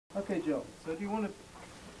Okay, John. So do you want to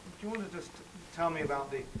just tell me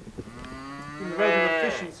about the relative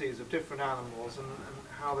efficiencies of different animals and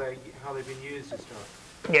how they've been used and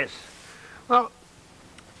stuff? Yes. Well,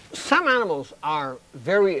 some animals are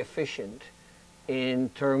very efficient in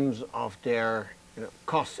terms of their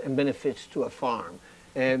costs and benefits to a farm.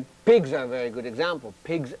 Pigs are a very good example.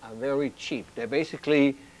 Pigs are very cheap. They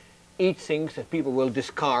basically eat things that people will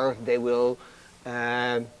discard. They will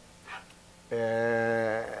run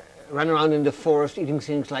around in the forest eating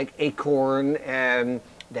things like acorn.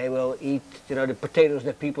 They will eat the potatoes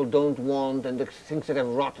that people don't want and the things that have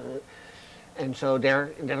rotten. And so in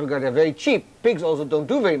that regard they're very cheap. Pigs also don't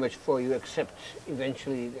do very much for you except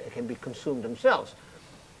eventually they can be consumed themselves.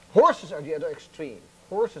 Horses are the other extreme.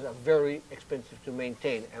 Horses are very expensive to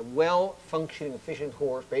maintain. A well-functioning, efficient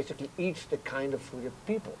horse basically eats the kind of food that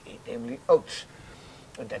people eat, namely oats.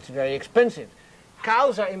 And that's very expensive.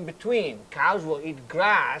 Cows are in between. Cows will eat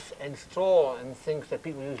grass and straw and things that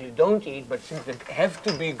people usually don't eat, but things that have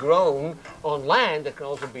to be grown on land that can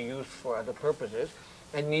also be used for other purposes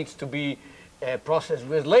and needs to be processed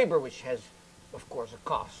with labor, which has, of course, a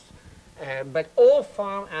cost. But all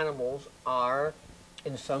farm animals are,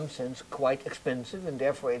 in some sense, quite expensive, and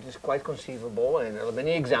therefore it is quite conceivable, and there are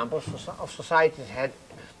many examples of societies that had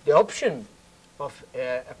the option of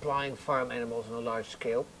applying farm animals on a large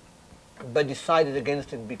scale, but decided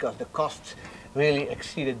against it because the costs really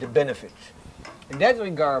exceeded the benefits. In that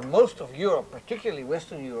regard, most of Europe, particularly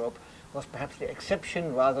Western Europe, was perhaps the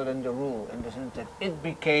exception rather than the rule, in the sense that it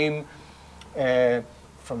became,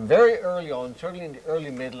 from very early on, certainly in the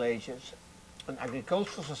early Middle Ages, an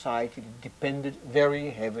agricultural society that depended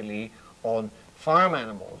very heavily on farm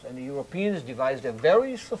animals. And the Europeans devised a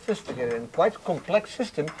very sophisticated and quite complex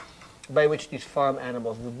system by which these farm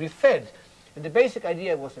animals would be fed. And the basic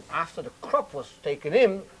idea was that after the crop was taken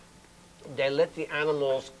in, they let the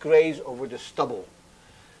animals graze over the stubble.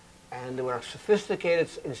 And there were sophisticated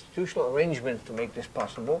institutional arrangements to make this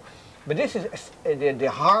possible. But this is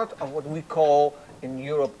the heart of what we call in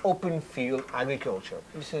Europe open field agriculture.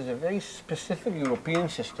 This is a very specific European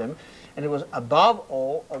system, and it was above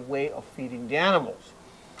all a way of feeding the animals.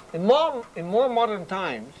 In more modern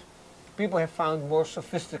times, people have found more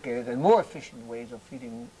sophisticated and more efficient ways of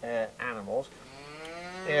feeding animals.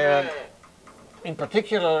 In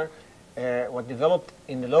particular, what developed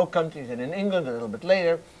in the Low Countries and in England a little bit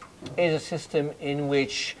later is a system in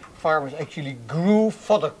which farmers actually grew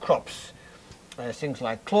fodder crops, things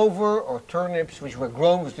like clover or turnips, which were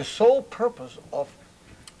grown with the sole purpose of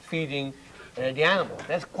feeding the animals.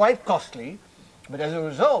 That's quite costly, but as a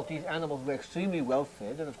result, these animals were extremely well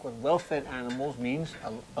fed, and of course, well-fed animals means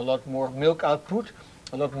a lot more milk output,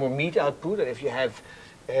 a lot more meat output, and if you have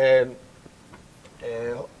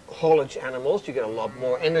haulage animals, you get a lot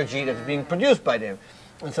more energy that's being produced by them.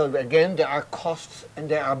 And so again, there are costs and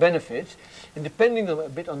there are benefits, and depending a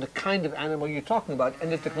bit on the kind of animal you're talking about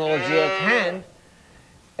and the technology at hand,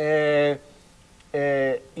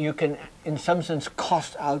 you can, in some sense,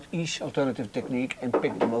 cost out each alternative technique and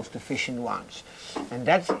pick the most efficient ones. And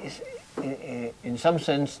that is, in some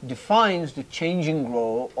sense, defines the changing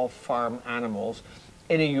role of farm animals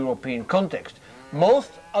in a European context.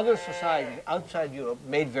 Most other societies outside Europe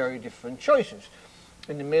made very different choices.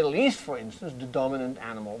 In the Middle East, for instance, the dominant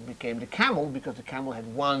animal became the camel, because the camel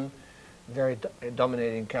had one very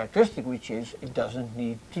dominating characteristic, which is it doesn't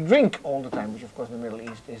need to drink all the time, which of course in the Middle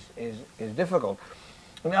East is difficult.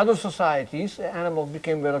 In other societies, animals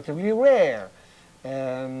became relatively rare.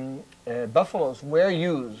 Buffaloes were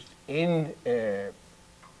used in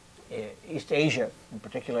East Asia, in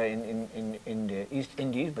particular in the East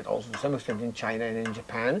Indies, but also to some extent in China and in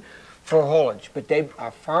Japan, for haulage. But they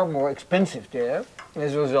are far more expensive there, and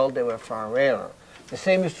as a result they were far rarer. The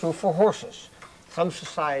same is true for horses. Some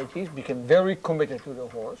societies became very committed to the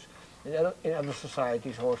horse. In other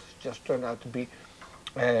societies, horses just turned out to be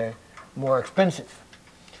more expensive.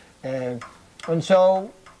 And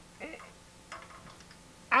so,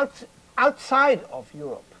 outside of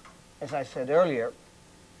Europe, as I said earlier,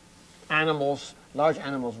 large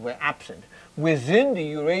animals were absent. Within the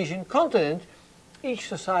Eurasian continent, each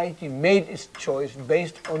society made its choice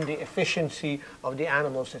based on the efficiency of the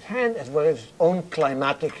animals at hand, as well as its own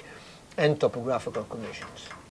climatic and topographical conditions.